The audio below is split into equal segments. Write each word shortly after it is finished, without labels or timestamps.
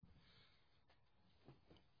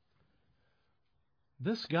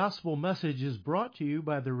This gospel message is brought to you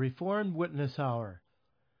by the Reformed Witness Hour,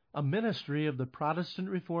 a ministry of the Protestant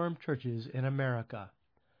Reformed churches in America,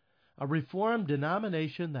 a Reformed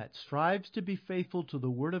denomination that strives to be faithful to the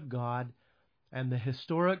Word of God and the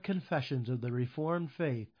historic confessions of the Reformed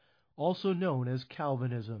faith, also known as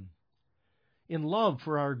Calvinism. In love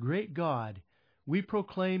for our great God, we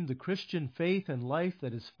proclaim the Christian faith and life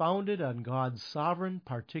that is founded on God's sovereign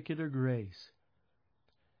particular grace.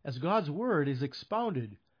 As God's Word is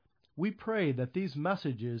expounded, we pray that these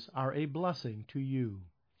messages are a blessing to you.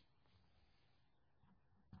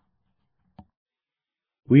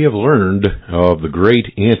 We have learned of the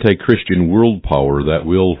great anti-Christian world power that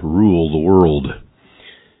will rule the world.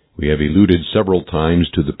 We have alluded several times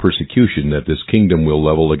to the persecution that this kingdom will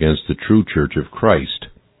level against the true Church of Christ.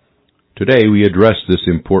 Today we address this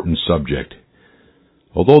important subject.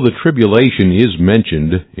 Although the tribulation is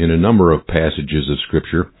mentioned in a number of passages of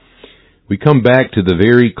Scripture, we come back to the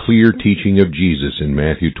very clear teaching of Jesus in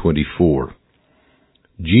Matthew 24.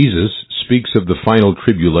 Jesus speaks of the final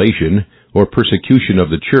tribulation or persecution of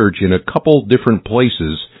the church in a couple different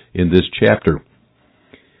places in this chapter.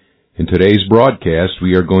 In today's broadcast,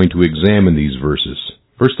 we are going to examine these verses.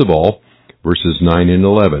 First of all, verses 9 and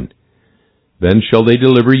 11. Then shall they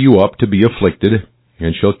deliver you up to be afflicted,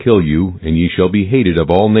 and shall kill you, and ye shall be hated of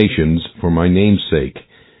all nations for my name's sake.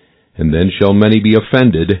 And then shall many be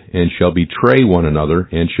offended, and shall betray one another,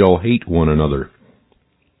 and shall hate one another.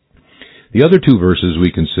 The other two verses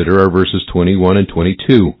we consider are verses 21 and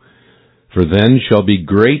 22. For then shall be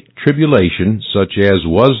great tribulation, such as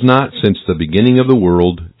was not since the beginning of the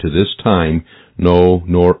world to this time, no,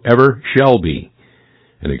 nor ever shall be.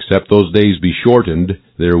 And except those days be shortened,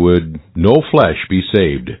 there would no flesh be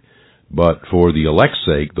saved. But for the elect's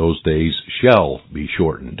sake, those days shall be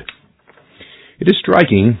shortened. It is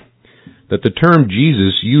striking that the term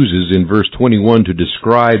Jesus uses in verse 21 to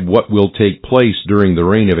describe what will take place during the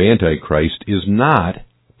reign of Antichrist is not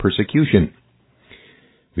persecution.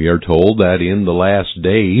 We are told that in the last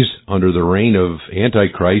days, under the reign of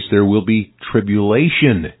Antichrist, there will be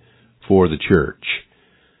tribulation for the church.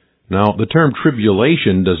 Now, the term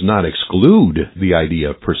tribulation does not exclude the idea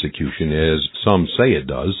of persecution, as some say it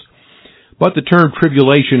does. But the term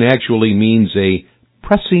tribulation actually means a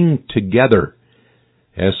pressing together.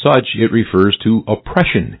 As such, it refers to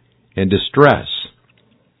oppression and distress.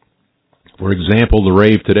 For example, the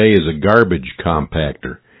rave today is a garbage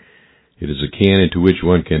compactor. It is a can into which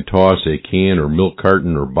one can toss a can or milk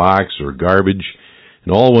carton or box or garbage,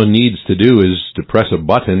 and all one needs to do is to press a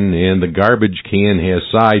button, and the garbage can has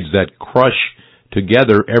sides that crush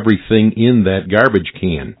together everything in that garbage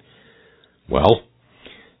can. Well,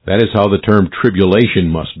 that is how the term tribulation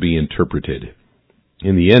must be interpreted.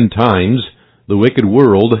 In the end times, the wicked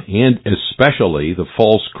world, and especially the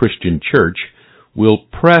false Christian church, will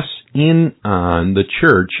press in on the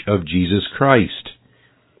church of Jesus Christ.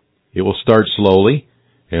 It will start slowly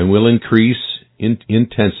and will increase in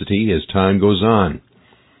intensity as time goes on.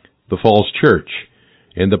 The false church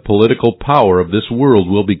and the political power of this world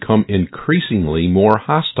will become increasingly more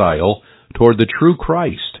hostile toward the true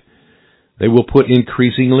Christ. They will put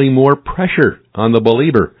increasingly more pressure on the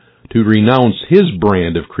believer to renounce his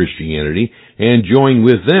brand of Christianity and join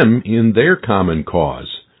with them in their common cause.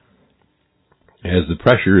 As the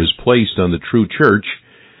pressure is placed on the true church,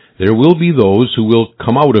 there will be those who will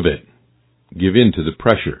come out of it, give in to the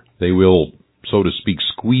pressure. They will, so to speak,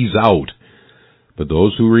 squeeze out. But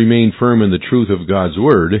those who remain firm in the truth of God's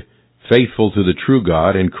Word, faithful to the true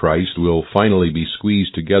God and Christ, will finally be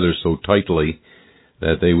squeezed together so tightly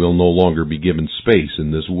that they will no longer be given space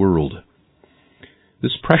in this world.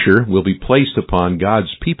 This pressure will be placed upon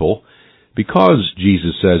God's people because,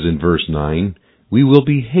 Jesus says in verse 9, we will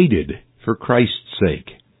be hated for Christ's sake.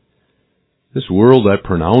 This world that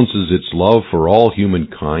pronounces its love for all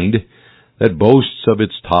humankind, that boasts of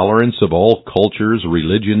its tolerance of all cultures,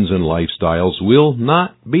 religions, and lifestyles, will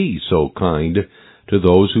not be so kind to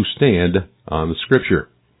those who stand on the Scripture.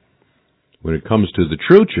 When it comes to the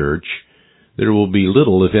true church, there will be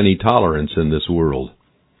little, if any, tolerance in this world.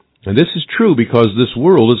 And this is true because this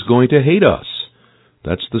world is going to hate us.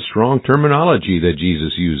 That's the strong terminology that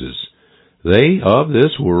Jesus uses. They of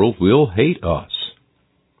this world will hate us.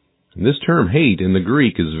 And this term hate in the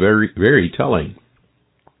Greek is very, very telling.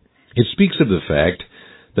 It speaks of the fact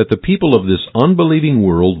that the people of this unbelieving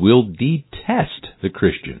world will detest the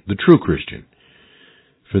Christian, the true Christian.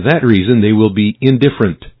 For that reason, they will be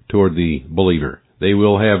indifferent toward the believer. They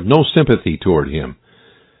will have no sympathy toward him.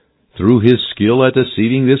 Through his skill at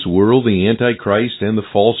deceiving this world, the Antichrist and the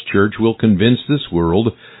false church will convince this world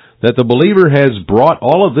that the believer has brought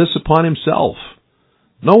all of this upon himself.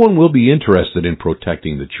 No one will be interested in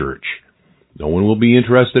protecting the church. No one will be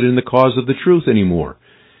interested in the cause of the truth anymore.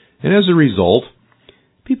 And as a result,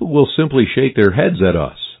 people will simply shake their heads at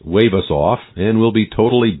us, wave us off, and will be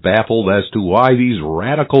totally baffled as to why these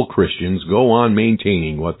radical Christians go on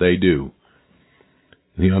maintaining what they do.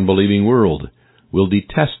 The unbelieving world will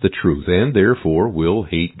detest the truth and therefore will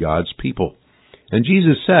hate God's people. And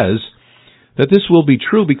Jesus says that this will be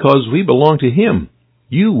true because we belong to Him.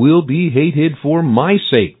 You will be hated for my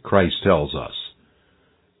sake, Christ tells us.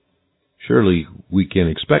 Surely we can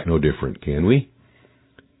expect no different, can we?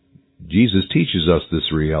 Jesus teaches us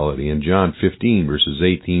this reality in John 15, verses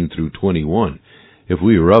 18 through 21. If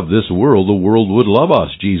we were of this world, the world would love us,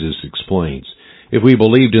 Jesus explains. If we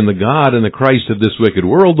believed in the God and the Christ of this wicked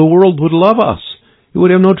world, the world would love us. It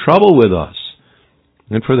would have no trouble with us.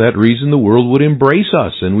 And for that reason, the world would embrace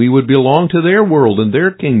us, and we would belong to their world and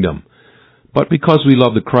their kingdom. But because we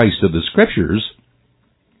love the Christ of the Scriptures,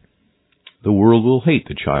 the world will hate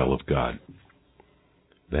the child of God.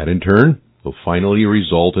 That, in turn, will finally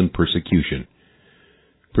result in persecution.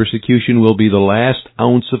 Persecution will be the last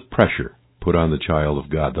ounce of pressure put on the child of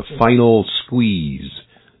God, the final squeeze,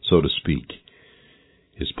 so to speak.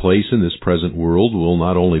 His place in this present world will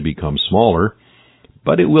not only become smaller,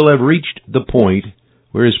 but it will have reached the point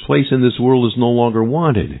where his place in this world is no longer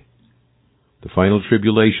wanted. The final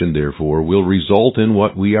tribulation, therefore, will result in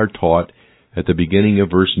what we are taught at the beginning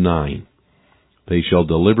of verse 9. They shall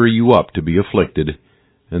deliver you up to be afflicted,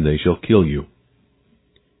 and they shall kill you.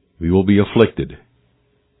 We will be afflicted.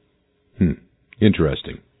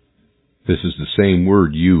 Interesting. This is the same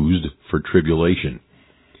word used for tribulation.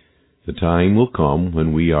 The time will come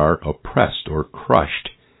when we are oppressed or crushed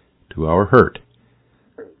to our hurt.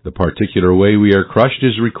 The particular way we are crushed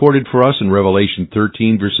is recorded for us in Revelation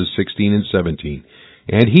 13, verses 16 and 17.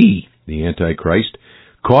 And he, the Antichrist,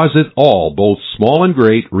 causeth all, both small and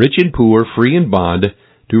great, rich and poor, free and bond,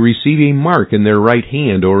 to receive a mark in their right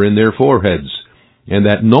hand or in their foreheads, and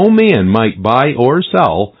that no man might buy or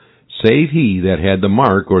sell, save he that had the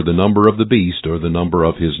mark or the number of the beast or the number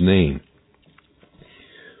of his name.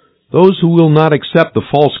 Those who will not accept the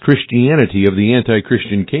false Christianity of the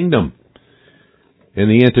anti-Christian kingdom and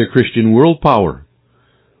the anti-Christian world power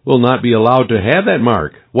will not be allowed to have that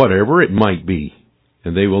mark, whatever it might be,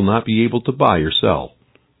 and they will not be able to buy or sell.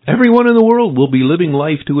 Everyone in the world will be living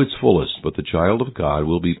life to its fullest, but the child of God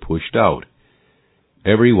will be pushed out.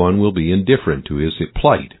 Everyone will be indifferent to his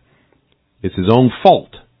plight. It's his own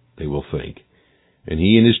fault, they will think, and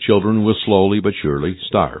he and his children will slowly but surely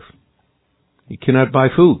starve. He cannot buy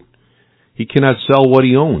food. He cannot sell what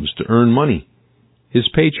he owns to earn money. His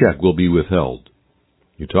paycheck will be withheld.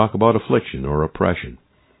 You talk about affliction or oppression.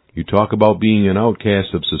 You talk about being an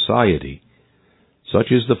outcast of society.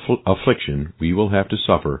 Such is the affliction we will have to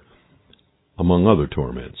suffer, among other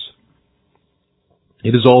torments.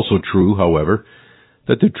 It is also true, however,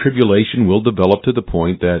 that the tribulation will develop to the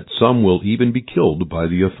point that some will even be killed by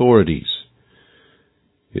the authorities.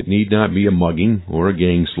 It need not be a mugging or a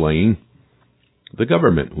gang slaying. The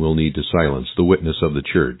government will need to silence the witness of the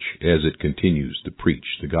church as it continues to preach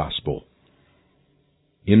the gospel.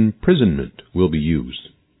 Imprisonment will be used,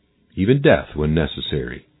 even death when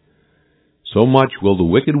necessary. So much will the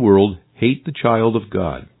wicked world hate the child of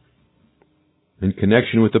God. In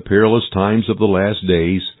connection with the perilous times of the last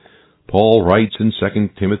days, Paul writes in 2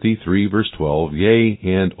 Timothy 3, verse 12, Yea,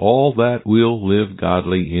 and all that will live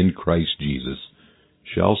godly in Christ Jesus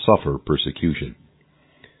shall suffer persecution.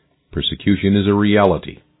 Persecution is a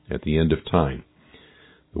reality at the end of time.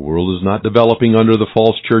 The world is not developing under the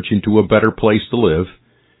false church into a better place to live.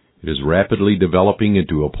 It is rapidly developing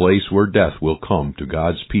into a place where death will come to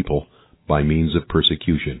God's people by means of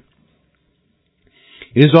persecution.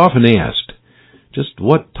 It is often asked, just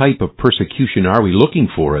what type of persecution are we looking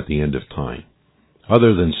for at the end of time?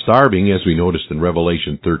 Other than starving, as we noticed in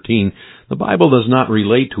Revelation 13, the Bible does not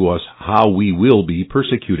relate to us how we will be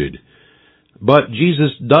persecuted. But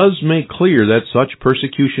Jesus does make clear that such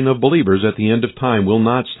persecution of believers at the end of time will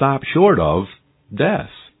not stop short of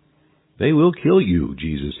death. They will kill you,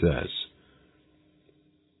 Jesus says.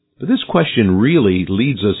 But this question really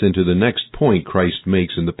leads us into the next point Christ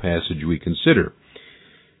makes in the passage we consider.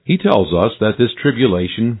 He tells us that this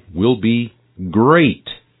tribulation will be great.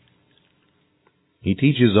 He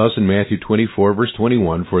teaches us in Matthew 24, verse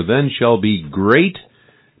 21, For then shall be great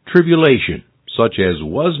tribulation, such as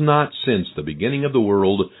was not since the beginning of the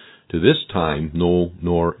world to this time, no,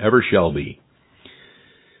 nor ever shall be.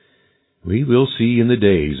 We will see in the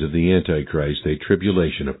days of the Antichrist a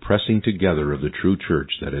tribulation, a pressing together of the true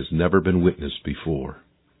church that has never been witnessed before.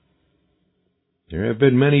 There have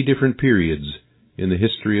been many different periods in the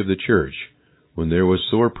history of the church when there was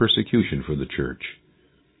sore persecution for the church.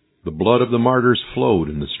 The blood of the martyrs flowed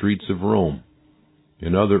in the streets of Rome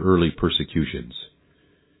and other early persecutions.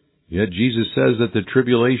 Yet Jesus says that the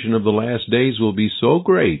tribulation of the last days will be so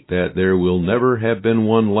great that there will never have been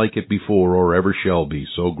one like it before or ever shall be.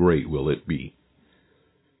 So great will it be.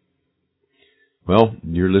 Well,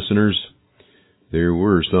 dear listeners, there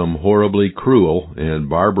were some horribly cruel and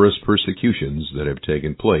barbarous persecutions that have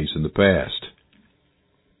taken place in the past.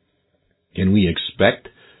 Can we expect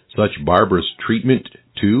such barbarous treatment,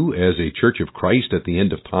 too, as a Church of Christ at the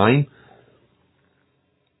end of time?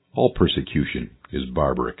 All persecution is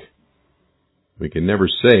barbaric. We can never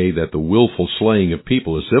say that the willful slaying of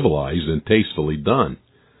people is civilized and tastefully done.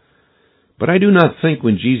 But I do not think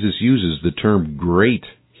when Jesus uses the term great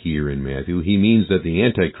here in Matthew, he means that the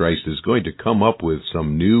Antichrist is going to come up with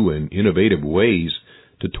some new and innovative ways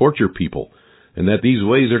to torture people, and that these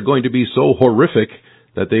ways are going to be so horrific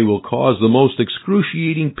that they will cause the most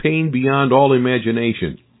excruciating pain beyond all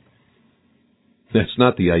imagination. That's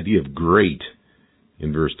not the idea of great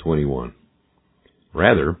in verse 21.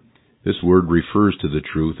 Rather, this word refers to the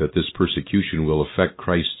truth that this persecution will affect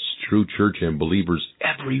Christ's true church and believers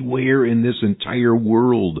everywhere in this entire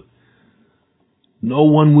world. No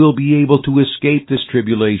one will be able to escape this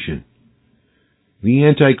tribulation. The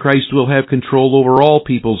Antichrist will have control over all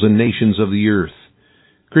peoples and nations of the earth.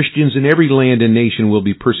 Christians in every land and nation will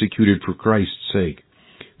be persecuted for Christ's sake.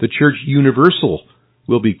 The church universal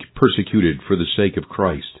will be persecuted for the sake of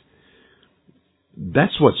Christ.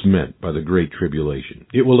 That's what's meant by the Great Tribulation.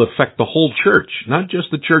 It will affect the whole church, not just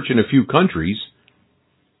the church in a few countries.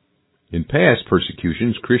 In past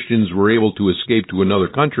persecutions, Christians were able to escape to another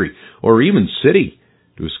country or even city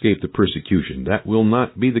to escape the persecution. That will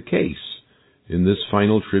not be the case in this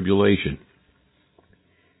final tribulation.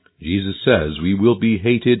 Jesus says we will be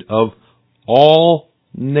hated of all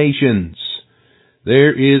nations.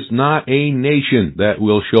 There is not a nation that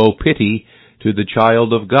will show pity to the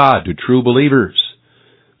child of God, to true believers.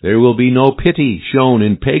 There will be no pity shown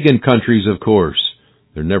in pagan countries, of course.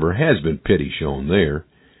 There never has been pity shown there.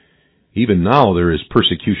 Even now there is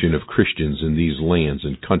persecution of Christians in these lands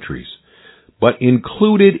and countries. But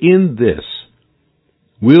included in this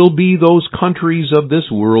will be those countries of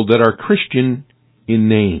this world that are Christian in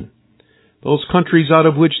name. Those countries out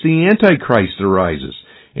of which the Antichrist arises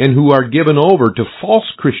and who are given over to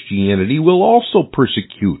false Christianity will also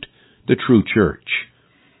persecute the true church.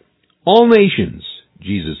 All nations,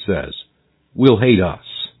 Jesus says, will hate us.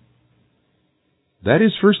 That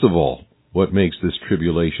is, first of all, what makes this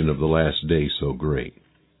tribulation of the last day so great.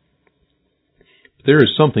 There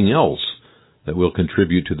is something else that will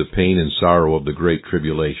contribute to the pain and sorrow of the great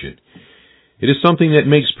tribulation. It is something that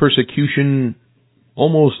makes persecution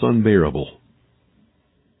almost unbearable.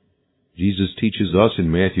 Jesus teaches us in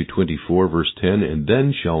Matthew 24, verse 10, "And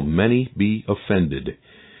then shall many be offended,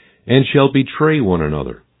 and shall betray one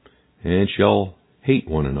another, and shall hate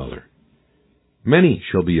one another." Many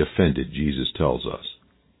shall be offended, Jesus tells us.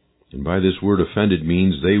 And by this word offended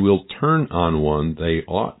means they will turn on one they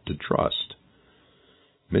ought to trust.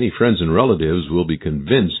 Many friends and relatives will be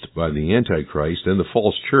convinced by the Antichrist and the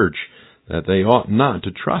false church that they ought not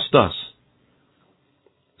to trust us.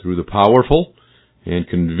 Through the powerful and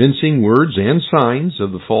convincing words and signs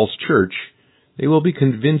of the false church, they will be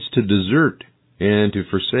convinced to desert and to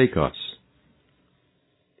forsake us.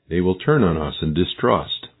 They will turn on us in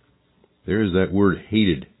distrust. There is that word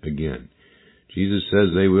hated again. Jesus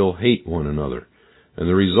says they will hate one another. And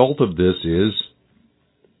the result of this is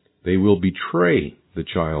they will betray the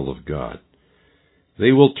child of God.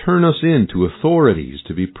 They will turn us in to authorities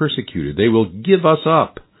to be persecuted. They will give us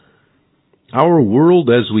up. Our world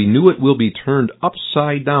as we knew it will be turned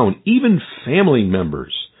upside down. Even family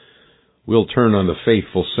members will turn on the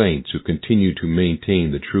faithful saints who continue to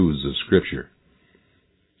maintain the truths of Scripture.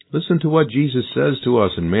 Listen to what Jesus says to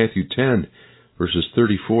us in Matthew 10, verses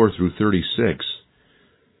 34 through 36.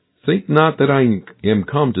 "Think not that I am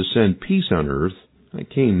come to send peace on earth. I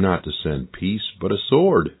came not to send peace, but a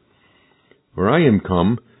sword. For I am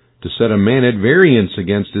come to set a man at variance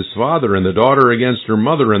against his father, and the daughter against her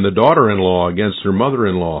mother, and the daughter-in-law against her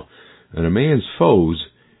mother-in-law. And a man's foes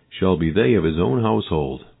shall be they of his own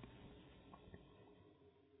household."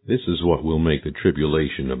 This is what will make the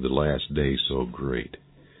tribulation of the last day so great.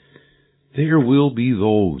 There will be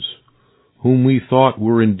those whom we thought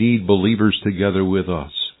were indeed believers together with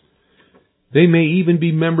us. They may even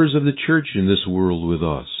be members of the church in this world with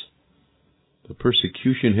us. The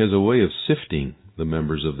persecution has a way of sifting the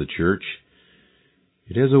members of the church.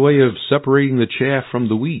 It has a way of separating the chaff from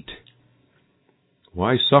the wheat.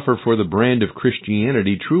 Why suffer for the brand of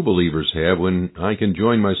Christianity true believers have when I can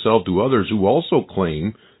join myself to others who also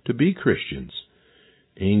claim to be Christians?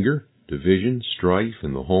 Anger, division, strife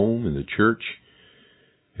in the home, in the church,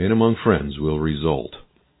 and among friends will result.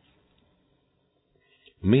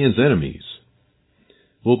 A man's enemies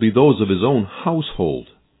will be those of his own household.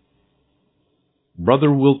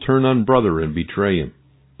 Brother will turn on brother and betray him.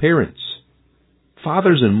 Parents,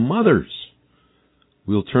 fathers and mothers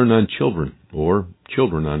will turn on children, or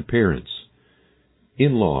children on parents.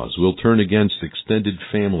 In-laws will turn against extended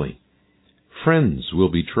family. Friends will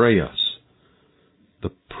betray us.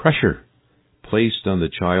 The pressure placed on the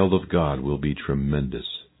child of God will be tremendous.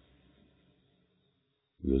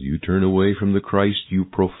 Will you turn away from the Christ you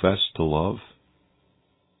profess to love?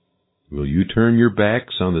 Will you turn your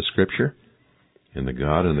backs on the Scripture and the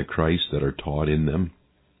God and the Christ that are taught in them?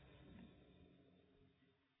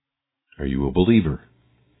 Are you a believer?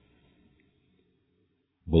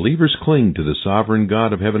 Believers cling to the sovereign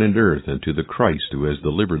God of heaven and earth and to the Christ who has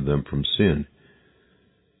delivered them from sin.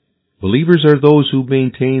 Believers are those who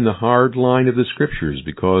maintain the hard line of the Scriptures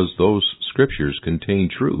because those Scriptures contain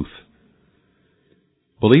truth.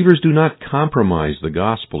 Believers do not compromise the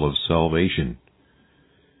gospel of salvation.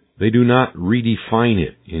 They do not redefine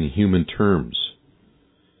it in human terms.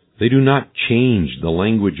 They do not change the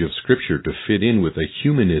language of Scripture to fit in with the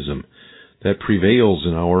humanism that prevails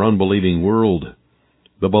in our unbelieving world.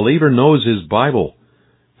 The believer knows his Bible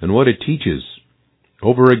and what it teaches,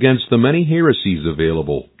 over against the many heresies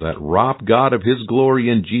available that rob God of His glory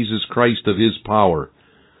and Jesus Christ of His power.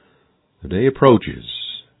 The day approaches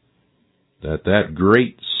that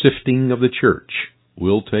great sifting of the church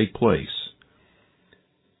will take place.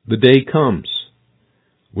 The day comes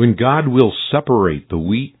when God will separate the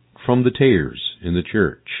wheat from the tares in the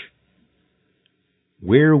church.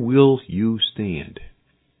 Where will you stand?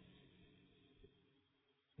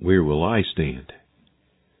 Where will I stand?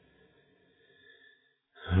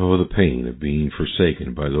 Oh, the pain of being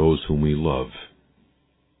forsaken by those whom we love,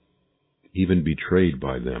 even betrayed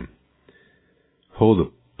by them. Oh,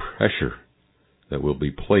 the pressure that will be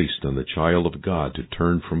placed on the child of God to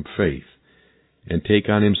turn from faith and take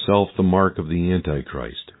on himself the mark of the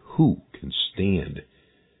Antichrist. Who can stand?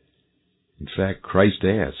 In fact, Christ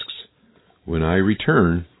asks, when I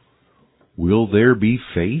return, will there be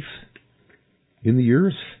faith in the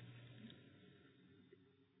earth?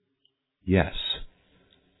 Yes,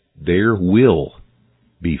 there will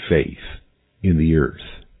be faith in the earth.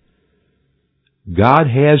 God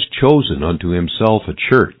has chosen unto Himself a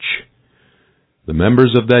church. The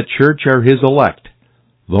members of that church are His elect,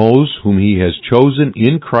 those whom He has chosen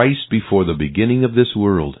in Christ before the beginning of this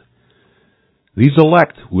world. These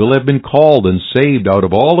elect will have been called and saved out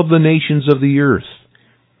of all of the nations of the earth.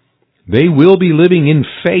 They will be living in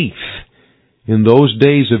faith in those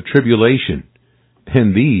days of tribulation,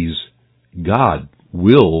 and these God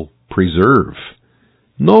will preserve.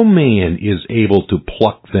 No man is able to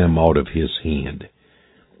pluck them out of His hand.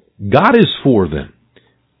 God is for them.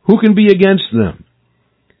 Who can be against them?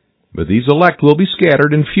 But these elect will be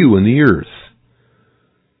scattered and few in the earth.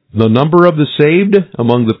 The number of the saved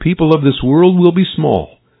among the people of this world will be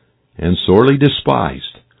small and sorely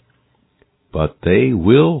despised, but they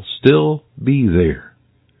will still be there.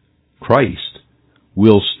 Christ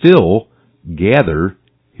will still gather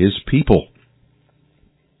His people.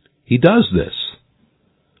 He does this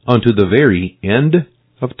unto the very end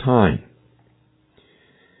of time.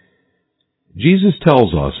 Jesus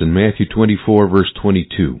tells us in Matthew 24, verse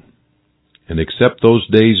 22, "And except those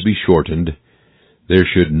days be shortened, there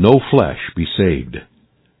should no flesh be saved.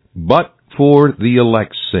 But for the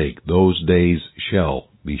elect's sake, those days shall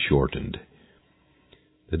be shortened."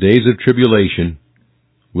 The days of tribulation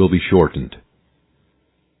will be shortened.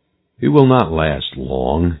 It will not last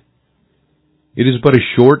long. It is but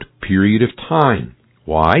a short period of time.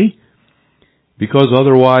 Why? Because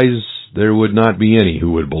otherwise there would not be any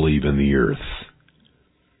who would believe in the earth.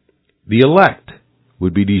 The elect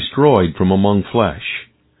would be destroyed from among flesh.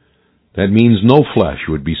 That means no flesh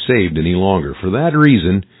would be saved any longer. For that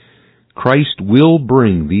reason, Christ will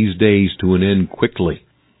bring these days to an end quickly,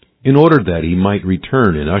 in order that He might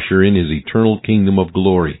return and usher in His eternal kingdom of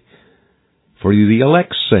glory. For the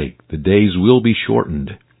elect's sake, the days will be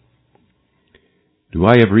shortened. Do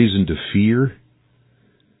I have reason to fear?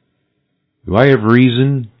 Do I have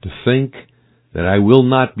reason to think that I will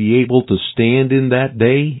not be able to stand in that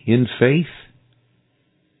day in faith?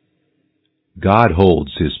 God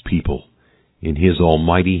holds His people in His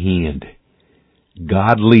almighty hand.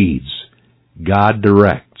 God leads, God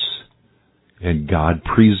directs, and God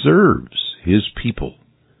preserves His people.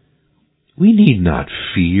 We need not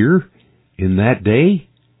fear in that day?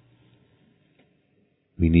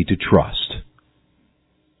 We need to trust.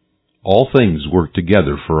 All things work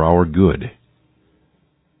together for our good.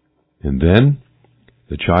 And then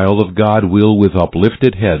the child of God will with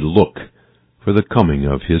uplifted head look for the coming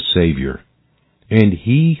of his Savior. And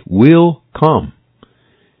he will come.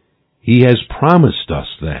 He has promised us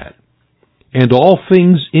that. And all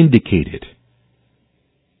things indicate it.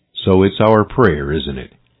 So it's our prayer, isn't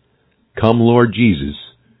it? Come, Lord Jesus,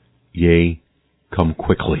 yea, come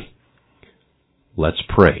quickly. Let's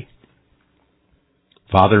pray.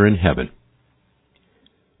 Father in heaven,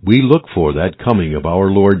 we look for that coming of our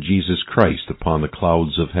Lord Jesus Christ upon the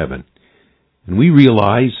clouds of heaven, and we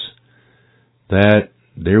realize that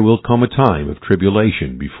there will come a time of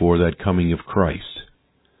tribulation before that coming of Christ.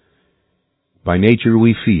 By nature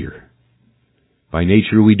we fear. By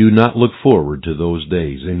nature we do not look forward to those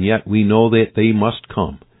days, and yet we know that they must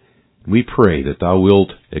come. We pray that Thou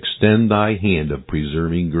wilt extend Thy hand of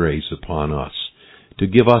preserving grace upon us, to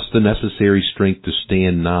give us the necessary strength to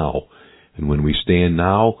stand now. And when we stand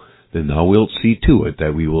now, then Thou wilt see to it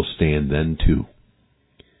that we will stand then too.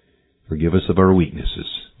 Forgive us of our weaknesses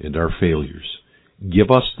and our failures. Give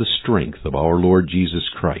us the strength of our Lord Jesus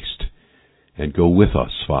Christ, and go with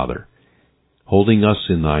us, Father, holding us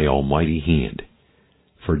in Thy almighty hand.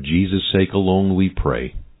 For Jesus' sake alone we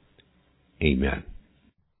pray. Amen.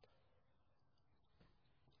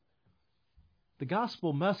 The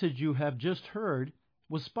gospel message you have just heard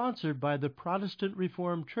was sponsored by the Protestant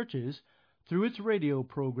Reformed Churches through its radio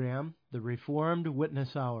program, the Reformed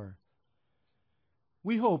Witness Hour.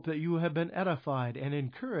 We hope that you have been edified and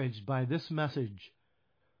encouraged by this message.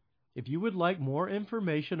 If you would like more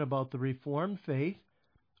information about the Reformed faith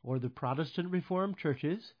or the Protestant Reformed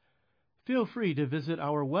Churches, feel free to visit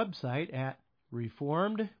our website at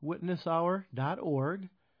reformedwitnesshour.org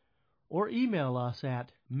or email us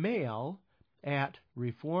at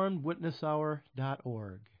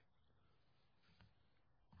mail@reformedwitnesshour.org.